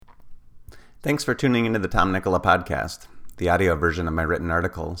Thanks for tuning into the Tom Nicola podcast, the audio version of my written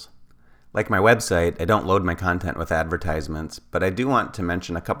articles. Like my website, I don't load my content with advertisements, but I do want to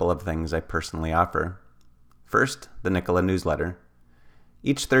mention a couple of things I personally offer. First, the Nicola newsletter.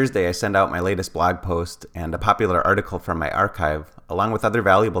 Each Thursday, I send out my latest blog post and a popular article from my archive, along with other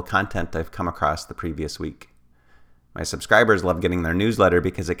valuable content I've come across the previous week. My subscribers love getting their newsletter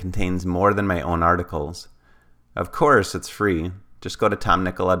because it contains more than my own articles. Of course, it's free. Just go to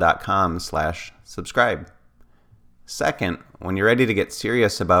tomnicola.com/subscribe. Second, when you're ready to get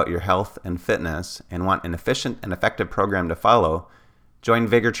serious about your health and fitness and want an efficient and effective program to follow, join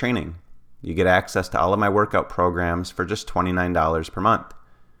Vigor Training. You get access to all of my workout programs for just $29 per month.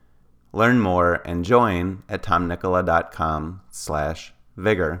 Learn more and join at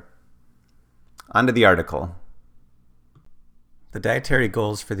tomnicola.com/vigor. On to the article. The Dietary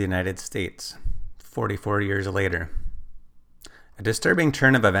Goals for the United States, 44 years later. A disturbing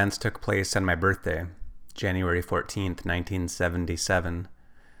turn of events took place on my birthday, January 14th, 1977.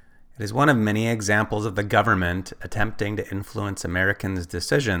 It is one of many examples of the government attempting to influence Americans'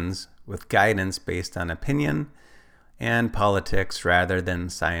 decisions with guidance based on opinion and politics rather than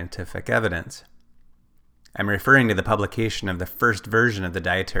scientific evidence. I'm referring to the publication of the first version of the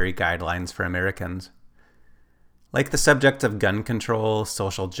Dietary Guidelines for Americans. Like the subject of gun control,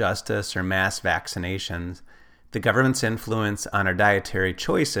 social justice, or mass vaccinations, the government's influence on our dietary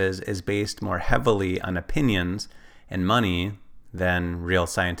choices is based more heavily on opinions and money than real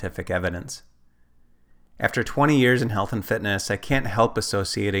scientific evidence. After 20 years in health and fitness, I can't help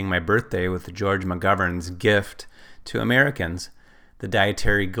associating my birthday with George McGovern's gift to Americans, the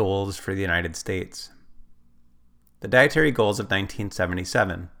Dietary Goals for the United States. The Dietary Goals of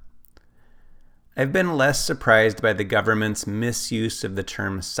 1977. I've been less surprised by the government's misuse of the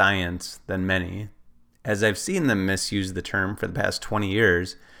term science than many. As I've seen them misuse the term for the past 20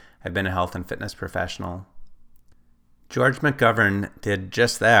 years, I've been a health and fitness professional. George McGovern did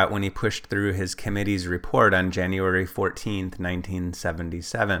just that when he pushed through his committee's report on January 14th,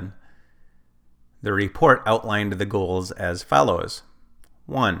 1977. The report outlined the goals as follows.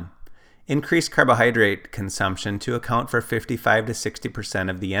 1. Increase carbohydrate consumption to account for 55 to 60%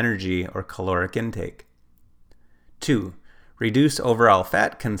 of the energy or caloric intake. 2. Reduce overall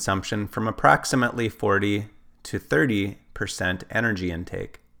fat consumption from approximately 40 to 30% energy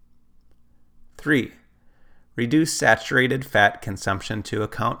intake. 3. Reduce saturated fat consumption to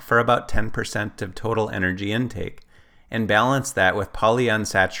account for about 10% of total energy intake, and balance that with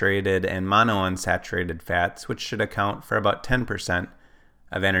polyunsaturated and monounsaturated fats, which should account for about 10%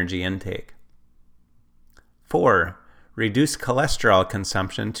 of energy intake. 4. Reduce cholesterol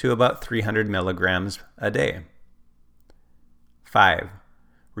consumption to about 300 milligrams a day. 5.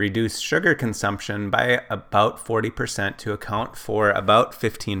 Reduce sugar consumption by about 40% to account for about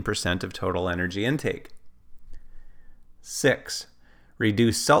 15% of total energy intake. 6.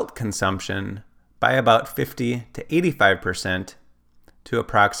 Reduce salt consumption by about 50 to 85% to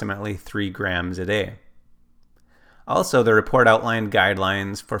approximately 3 grams a day. Also, the report outlined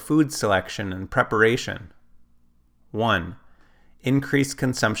guidelines for food selection and preparation. 1. Increase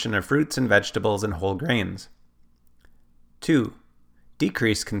consumption of fruits and vegetables and whole grains. 2.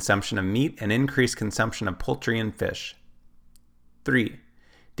 Decrease consumption of meat and increase consumption of poultry and fish. 3.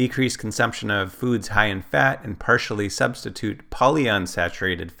 Decrease consumption of foods high in fat and partially substitute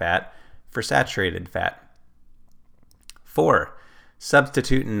polyunsaturated fat for saturated fat. 4.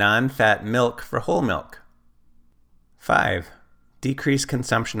 Substitute non-fat milk for whole milk. 5. Decrease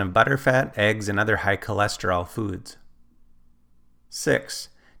consumption of butterfat, eggs, and other high cholesterol foods. 6.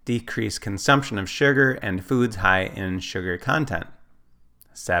 Decrease consumption of sugar and foods high in sugar content.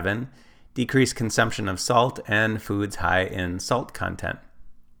 7. Decrease consumption of salt and foods high in salt content.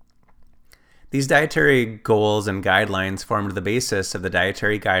 These dietary goals and guidelines formed the basis of the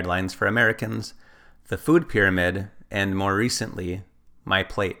Dietary Guidelines for Americans, the Food Pyramid, and more recently, My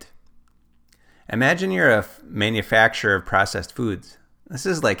Plate. Imagine you're a manufacturer of processed foods. This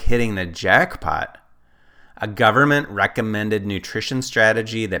is like hitting the jackpot. A government-recommended nutrition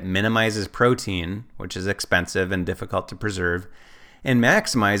strategy that minimizes protein, which is expensive and difficult to preserve, and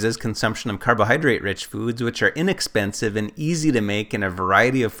maximizes consumption of carbohydrate-rich foods, which are inexpensive and easy to make in a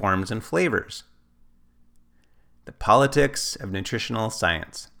variety of forms and flavors. The politics of nutritional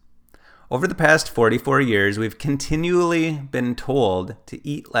science. Over the past 44 years, we've continually been told to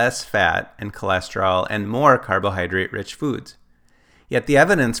eat less fat and cholesterol and more carbohydrate-rich foods. Yet the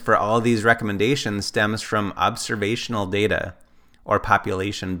evidence for all these recommendations stems from observational data or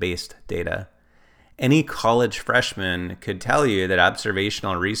population-based data. Any college freshman could tell you that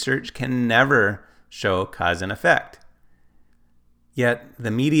observational research can never show cause and effect. Yet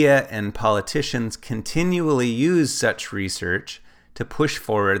the media and politicians continually use such research to push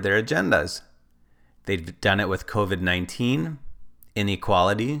forward their agendas. They've done it with COVID-19,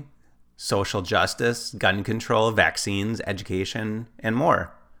 inequality, social justice, gun control, vaccines, education, and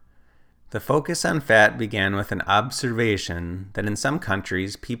more. The focus on fat began with an observation that in some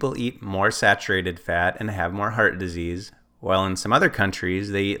countries, people eat more saturated fat and have more heart disease, while in some other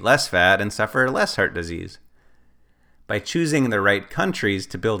countries, they eat less fat and suffer less heart disease. By choosing the right countries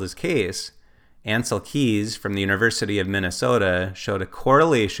to build his case, Ancel Keys from the University of Minnesota showed a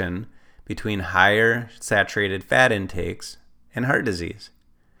correlation between higher saturated fat intakes and heart disease.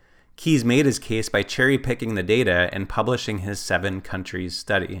 Keys made his case by cherry-picking the data and publishing his 7 countries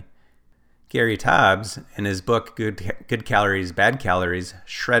study. Gary Taubes, in his book Good Calories, Bad Calories,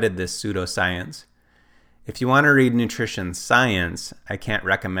 shredded this pseudoscience. If you want to read nutrition science, I can't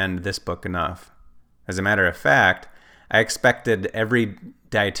recommend this book enough. As a matter of fact, I expected every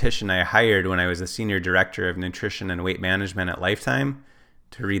dietitian I hired when I was a senior director of nutrition and weight management at Lifetime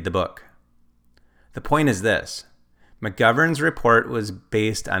to read the book. The point is this: McGovern's report was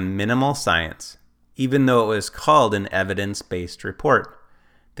based on minimal science, even though it was called an evidence-based report.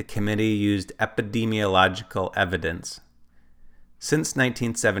 The committee used epidemiological evidence. Since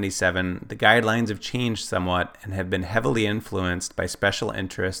 1977, the guidelines have changed somewhat and have been heavily influenced by special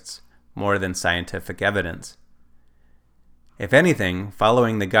interests more than scientific evidence. If anything,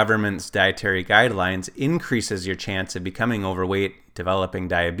 following the government's dietary guidelines increases your chance of becoming overweight, developing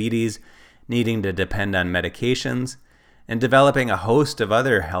diabetes, needing to depend on medications, and developing a host of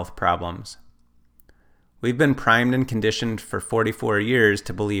other health problems. We've been primed and conditioned for 44 years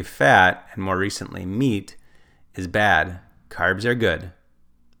to believe fat, and more recently meat, is bad. Carbs are good.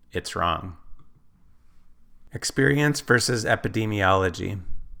 It's wrong. Experience versus epidemiology.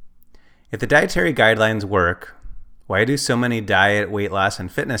 If the dietary guidelines work, why do so many diet, weight loss,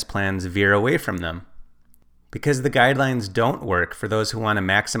 and fitness plans veer away from them? Because the guidelines don't work for those who want to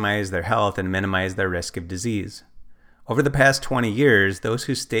maximize their health and minimize their risk of disease. Over the past 20 years, those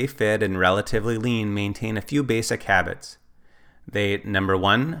who stay fit and relatively lean maintain a few basic habits. They, number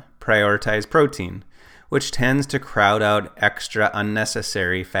 1, prioritize protein, which tends to crowd out extra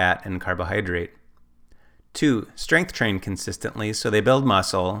unnecessary fat and carbohydrate. 2, strength train consistently so they build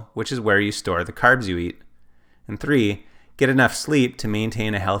muscle, which is where you store the carbs you eat. And 3, get enough sleep to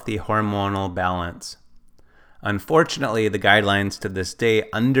maintain a healthy hormonal balance. Unfortunately, the guidelines to this day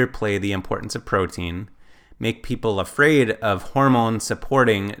underplay the importance of protein, make people afraid of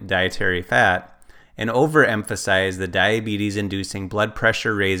hormone-supporting dietary fat, and overemphasize the diabetes-inducing, blood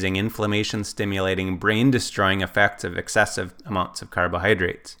pressure-raising, inflammation-stimulating, brain-destroying effects of excessive amounts of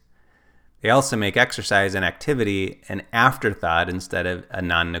carbohydrates. They also make exercise and activity an afterthought instead of a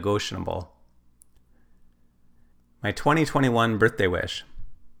non-negotiable. My 2021 birthday wish.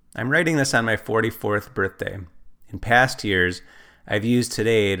 I'm writing this on my 44th birthday. In past years, I've used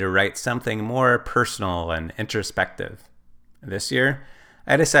today to write something more personal and introspective. This year,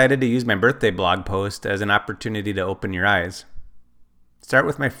 I decided to use my birthday blog post as an opportunity to open your eyes. Start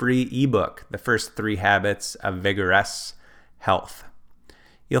with my free ebook, The First 3 Habits of Vigorous Health.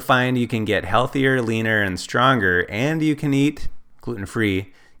 You'll find you can get healthier, leaner, and stronger, and you can eat,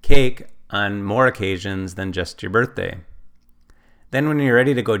 gluten-free, cake on more occasions than just your birthday. Then when you're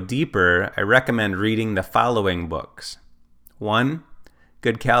ready to go deeper, I recommend reading the following books. 1,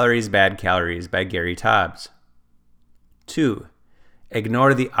 Good Calories, Bad Calories by Gary Taubes. 2,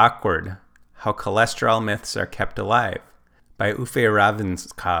 Ignore the Awkward, How Cholesterol Myths Are Kept Alive by Uffe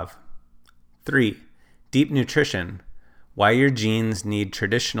Ravnskov. 3, Deep Nutrition, Why Your Genes Need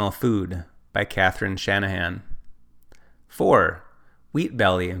Traditional Food by Catherine Shanahan. 4, Wheat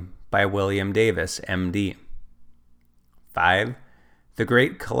Belly by William Davis, MD. 5, The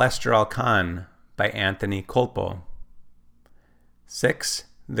Great Cholesterol Con by Anthony Colpo. 6,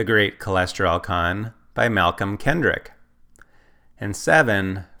 The Great Cholesterol Con by Malcolm Kendrick. And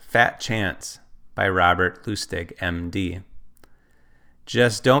 7, Fat Chance by Robert Lustig, MD.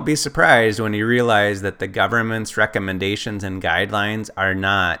 Just don't be surprised when you realize that the government's recommendations and guidelines are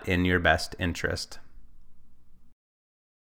not in your best interest.